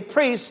to be a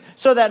priest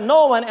so that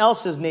no one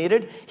else is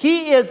needed.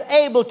 He is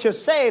able to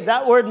save.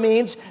 That word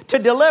means to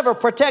deliver,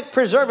 protect,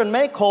 preserve, and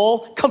make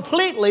whole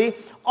completely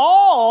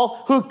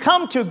all who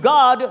come to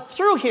God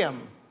through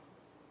Him.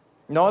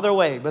 No other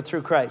way but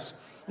through Christ.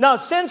 Now,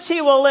 since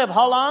He will live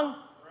how long?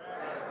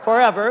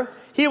 Forever.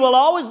 He will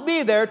always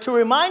be there to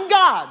remind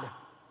God.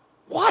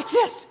 Watch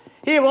this.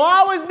 He will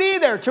always be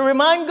there to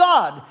remind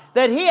God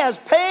that He has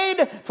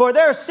paid for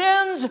their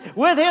sins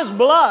with His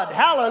blood.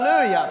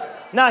 Hallelujah.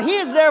 Now, He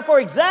is therefore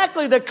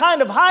exactly the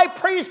kind of high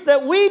priest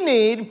that we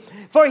need,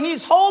 for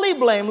He's holy,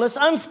 blameless,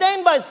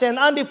 unstained by sin,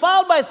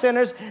 undefiled by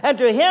sinners, and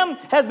to Him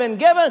has been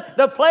given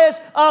the place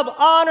of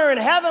honor in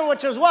heaven,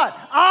 which is what?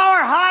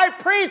 Our high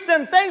priest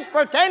in things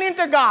pertaining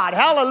to God.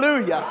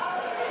 Hallelujah.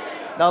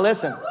 Now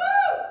listen.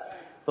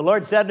 The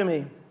Lord said to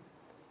me,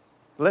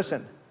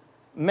 listen,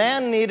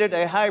 Man needed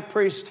a high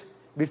priest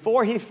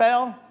before he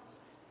fell.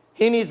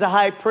 He needs a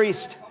high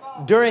priest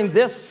during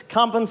this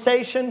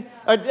dispensation.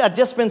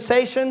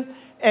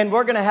 And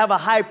we're going to have a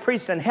high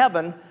priest in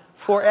heaven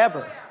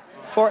forever.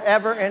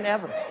 Forever and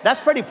ever. That's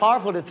pretty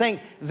powerful to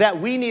think that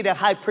we need a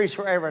high priest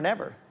forever and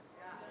ever.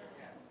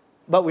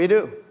 But we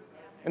do.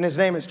 And his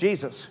name is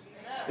Jesus.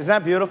 Isn't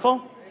that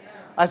beautiful?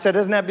 I said,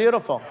 isn't that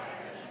beautiful?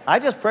 I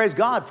just praise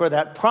God for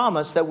that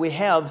promise that we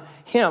have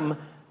him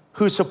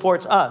who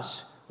supports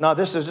us. Now,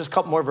 this is just a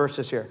couple more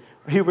verses here.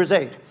 Hebrews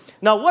 8.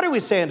 Now, what are we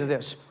saying to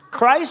this?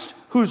 Christ,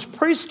 whose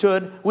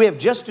priesthood we have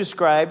just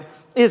described,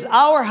 is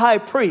our high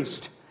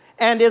priest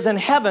and is in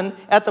heaven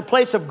at the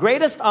place of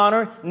greatest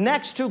honor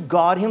next to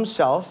God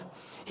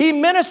himself. He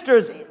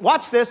ministers,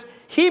 watch this,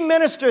 he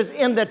ministers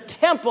in the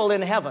temple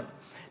in heaven.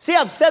 See,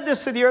 I've said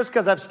this through the years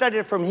because I've studied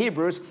it from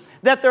Hebrews,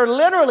 that there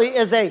literally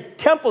is a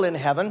temple in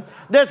heaven.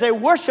 There's a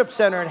worship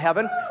center in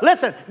heaven.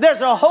 Listen, there's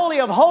a Holy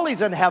of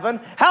Holies in heaven.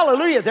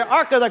 Hallelujah, the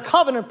Ark of the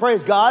Covenant,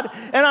 praise God.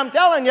 And I'm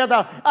telling you,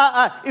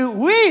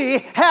 we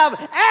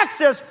have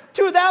access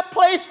to that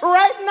place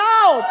right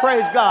now,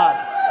 praise God.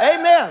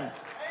 Amen.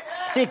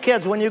 See,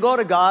 kids, when you go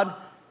to God,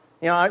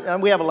 you know,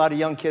 and we have a lot of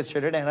young kids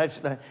here today,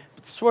 and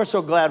we're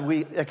so glad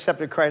we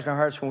accepted Christ in our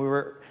hearts when we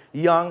were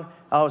young.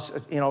 I was,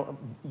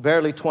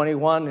 barely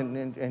 21,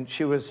 and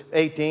she was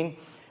 18.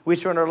 We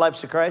surrendered our lives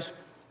to Christ.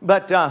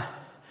 But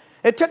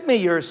it took me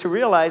years to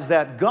realize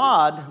that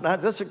God, now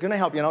this is going to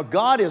help you,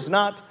 God is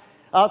not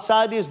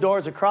outside these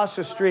doors across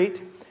the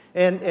street,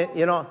 and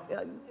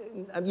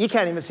you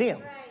can't even see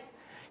him.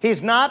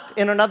 He's not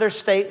in another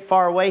state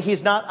far away.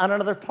 He's not on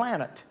another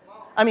planet.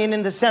 I mean,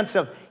 in the sense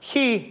of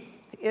he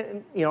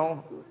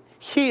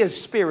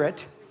is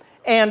spirit.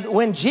 And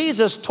when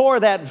Jesus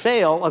tore that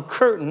veil, a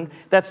curtain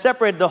that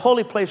separated the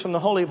holy place from the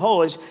Holy of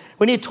Holies,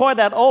 when he tore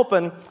that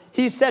open,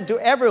 he said to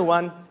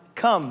everyone,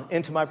 come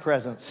into my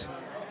presence.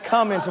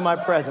 Come into my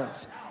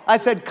presence. I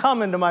said,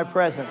 come into my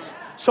presence.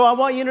 So I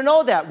want you to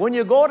know that. When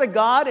you go to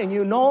God and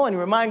you know and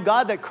remind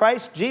God that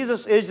Christ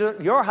Jesus is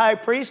your high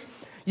priest,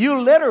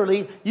 you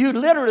literally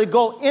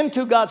go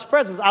into God's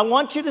presence. I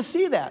want you to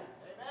see that.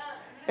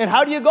 And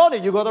how do you go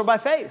there? You go there by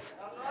faith.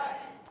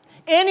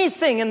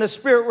 Anything in the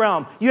spirit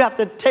realm, you have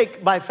to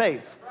take by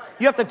faith.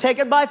 You have to take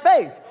it by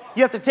faith.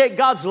 You have to take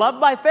God's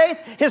love by faith,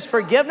 his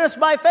forgiveness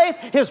by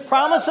faith, his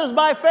promises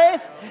by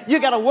faith. You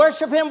got to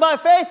worship him by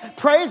faith,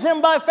 praise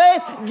him by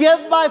faith,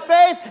 give by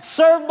faith,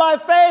 serve by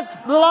faith,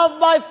 love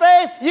by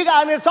faith.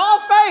 It's all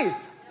faith.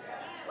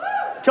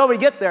 Till we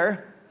get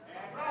there.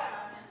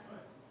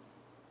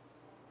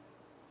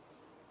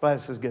 But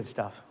this is good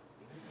stuff.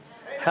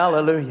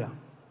 Hallelujah.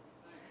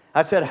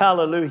 I said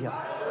hallelujah.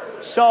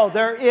 So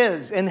there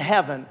is in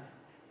heaven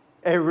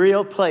a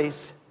real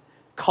place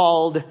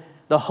called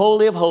the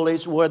Holy of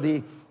Holies, where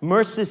the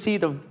mercy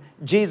seat of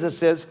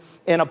Jesus is,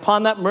 and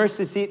upon that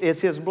mercy seat is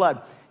his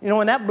blood.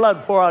 When that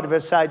blood poured out of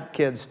his side,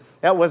 kids,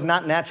 that was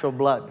not natural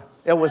blood.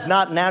 It was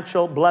not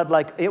natural blood,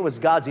 like it was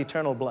God's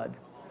eternal blood.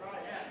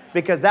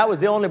 Because that was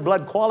the only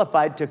blood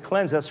qualified to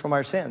cleanse us from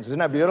our sins. Isn't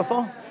that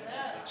beautiful?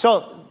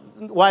 So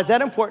why is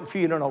that important for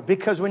you to know?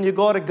 Because when you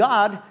go to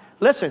God,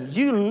 listen,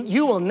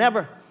 you will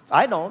never,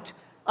 I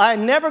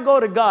never go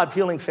to God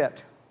feeling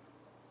fit.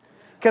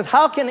 Because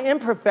how can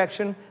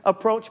imperfection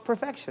approach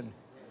perfection?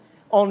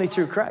 Only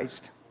through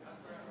Christ.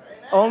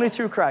 Only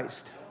through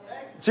Christ.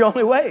 It's the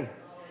only way.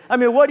 I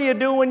mean, what do you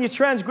do when you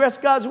transgress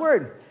God's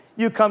word?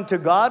 You come to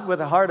God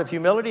with a heart of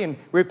humility and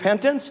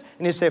repentance,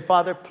 and you say,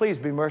 Father, please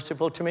be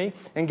merciful to me.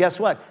 And guess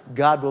what?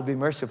 God will be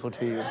merciful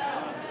to you.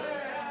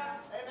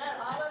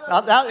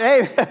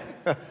 Amen.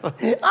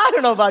 I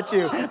don't know about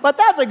you, but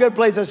that's a good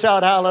place to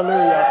shout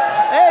hallelujah.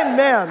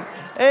 Amen.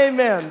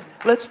 Amen.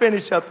 Let's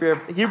finish up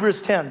here.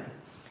 Hebrews 10.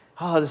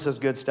 Oh, this is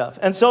good stuff.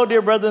 And so,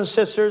 dear brothers and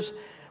sisters,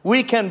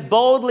 we can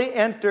boldly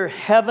enter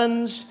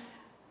heaven's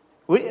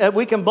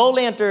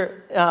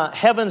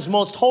heaven's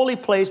most holy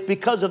place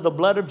because of the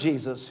blood of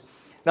Jesus.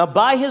 Now,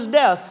 by his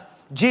death,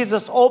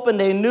 Jesus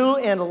opened a new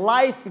and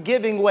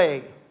life-giving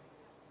way.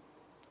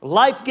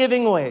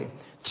 Life-giving way.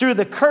 Through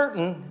the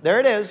curtain,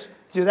 there it is,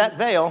 through that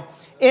veil,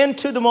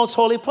 into the most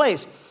holy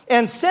place.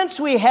 And since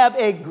we have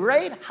a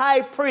great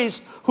high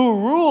priest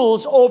who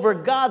rules over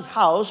God's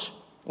house,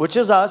 which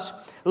is us,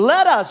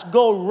 let us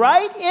go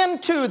right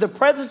into the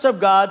presence of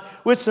God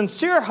with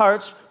sincere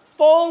hearts,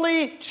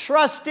 fully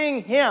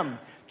trusting him.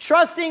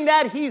 Trusting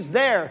that he's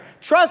there.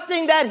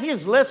 Trusting that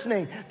he's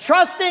listening.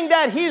 Trusting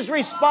that he's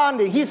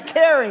responding. He's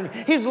caring.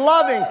 He's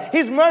loving.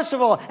 He's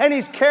merciful. And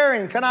he's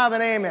caring. Can I have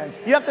an amen?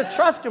 You have to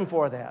trust him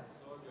for that.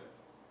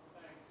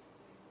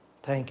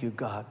 Thank you,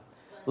 God.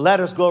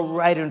 Let us go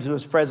right into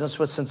his presence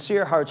with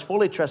sincere hearts,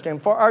 fully trusting him.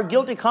 For our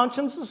guilty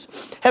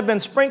consciences have been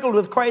sprinkled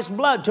with Christ's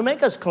blood to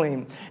make us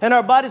clean. And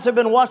our bodies have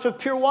been washed with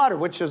pure water,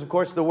 which is, of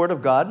course, the word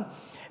of God.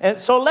 And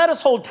so let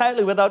us hold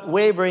tightly without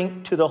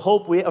wavering to the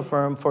hope we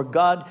affirm, for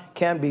God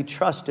can be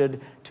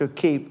trusted to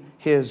keep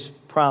his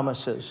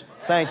promises.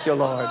 Thank you,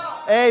 Lord.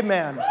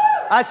 Amen.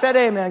 I said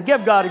amen.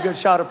 Give God a good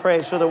shout of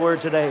praise for the word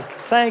today.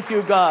 Thank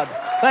you, God.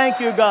 Thank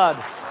you, God.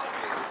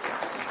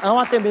 I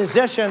want the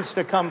musicians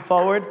to come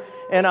forward.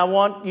 And I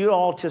want you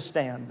all to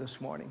stand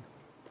this morning.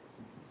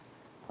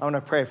 I want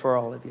to pray for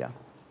all of you.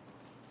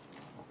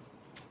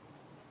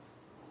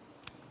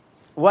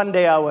 One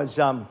day I was,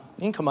 you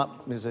can come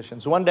up,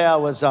 musicians. One day I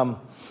was,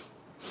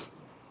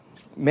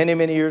 many,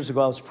 many years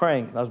ago, I was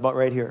praying. I was about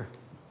right here.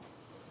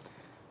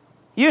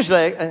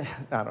 Usually, I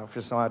don't know,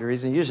 for some odd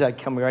reason, usually I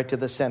come right to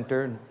the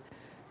center. And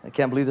I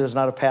can't believe there's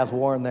not a path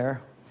worn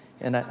there.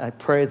 And I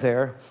pray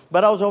there.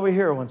 But I was over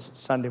here one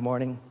Sunday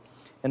morning,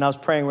 and I was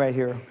praying right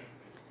here.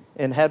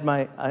 And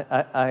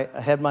I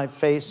had my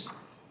face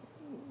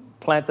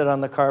planted on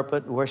the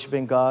carpet,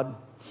 worshiping God.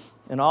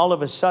 And all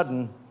of a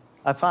sudden,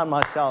 I found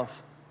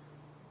myself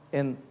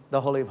in the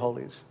Holy of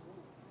Holies.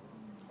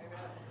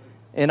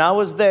 And I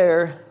was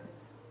there,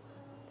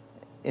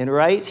 and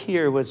right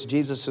here was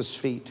Jesus'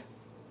 feet.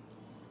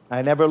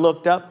 I never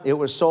looked up. It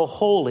was so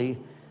holy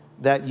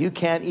that you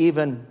can't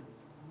even,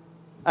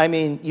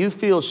 you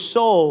feel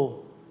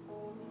so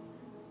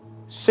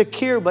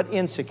secure but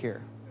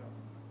insecure.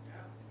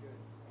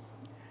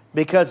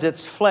 Because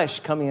it's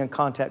flesh coming in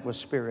contact with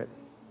spirit.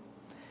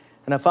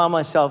 And I found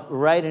myself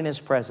right in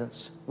his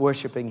presence,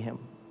 worshiping him.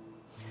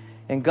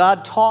 And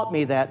God taught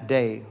me that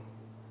day,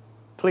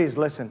 please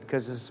listen,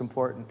 because this is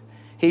important.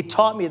 He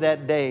taught me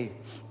that day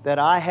that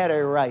I had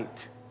a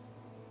right,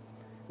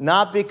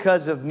 not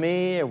because of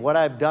me or what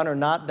I've done or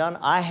not done.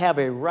 I have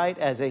a right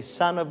as a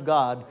son of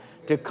God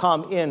to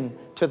come in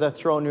to the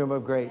throne room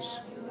of grace.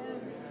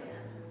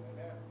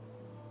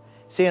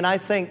 See, and I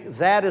think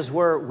that is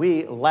where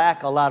we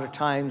lack a lot of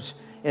times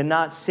in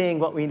not seeing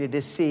what we need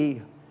to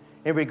see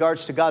in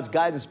regards to God's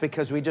guidance,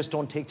 because we just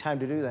don't take time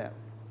to do that.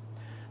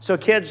 So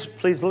kids,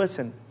 please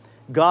listen.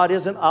 God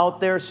isn't out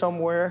there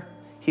somewhere.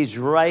 He's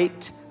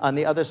right on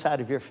the other side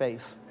of your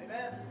faith.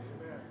 Amen.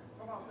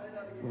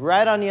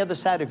 Right on the other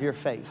side of your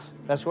faith.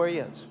 That's where he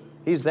is.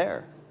 He's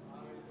there.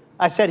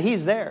 I said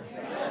he's there.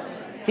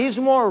 He's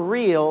more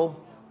real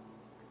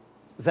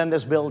than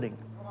this building.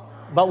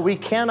 But we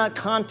cannot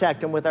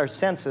contact him with our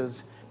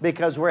senses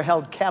because we're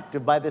held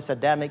captive by this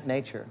Adamic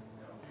nature.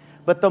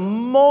 But the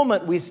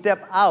moment we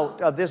step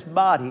out of this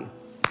body,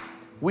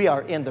 we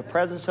are in the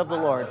presence of the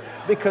Lord.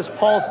 Because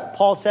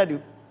Paul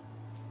said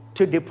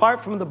to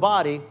depart from the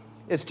body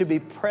is to be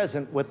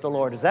present with the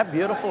Lord. Is that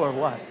beautiful or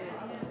what?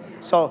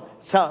 So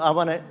I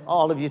want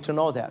all of you to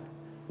know that.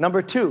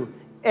 Number 2,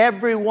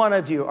 every one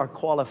of you are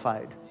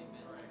qualified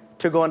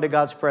to go into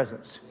God's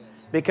presence.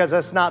 Because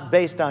it's not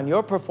based on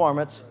your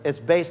performance, it's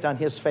based on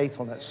his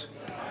faithfulness.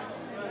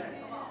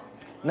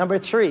 Number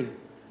 3,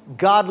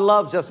 God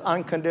loves us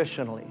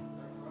unconditionally.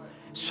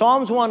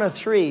 Psalms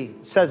 103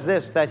 says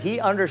this, that he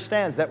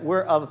understands that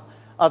we're of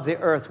the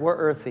earth, we're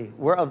earthy,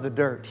 we're of the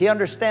dirt. He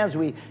understands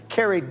we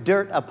carry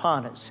dirt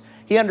upon us.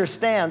 He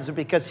understands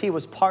because he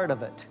was part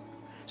of it.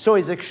 So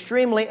he's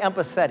extremely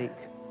empathetic.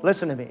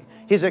 Listen to me.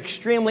 He's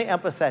extremely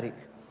empathetic.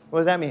 What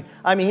does that mean?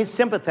 He's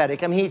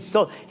sympathetic. He's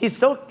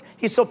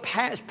so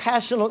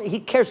passionate. He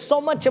cares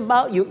so much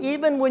about you,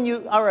 even when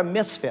you are a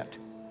misfit,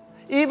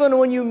 even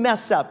when you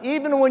mess up,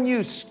 even when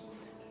you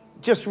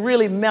just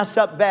really mess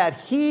up bad.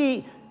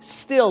 He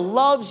still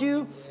loves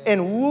you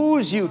and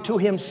woos you to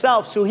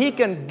himself so he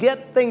can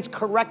get things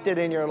corrected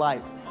in your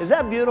life. Is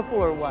that beautiful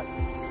or what?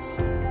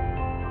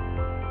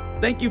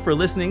 Thank you for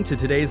listening to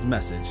today's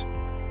message.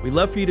 We'd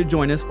love for you to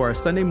join us for our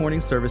Sunday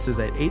morning services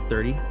at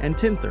 8:30 and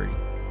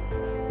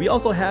 10:30. We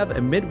also have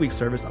a midweek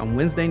service on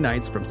Wednesday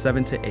nights from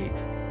 7 to 8.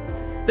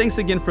 Thanks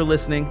again for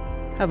listening.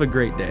 Have a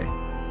great day.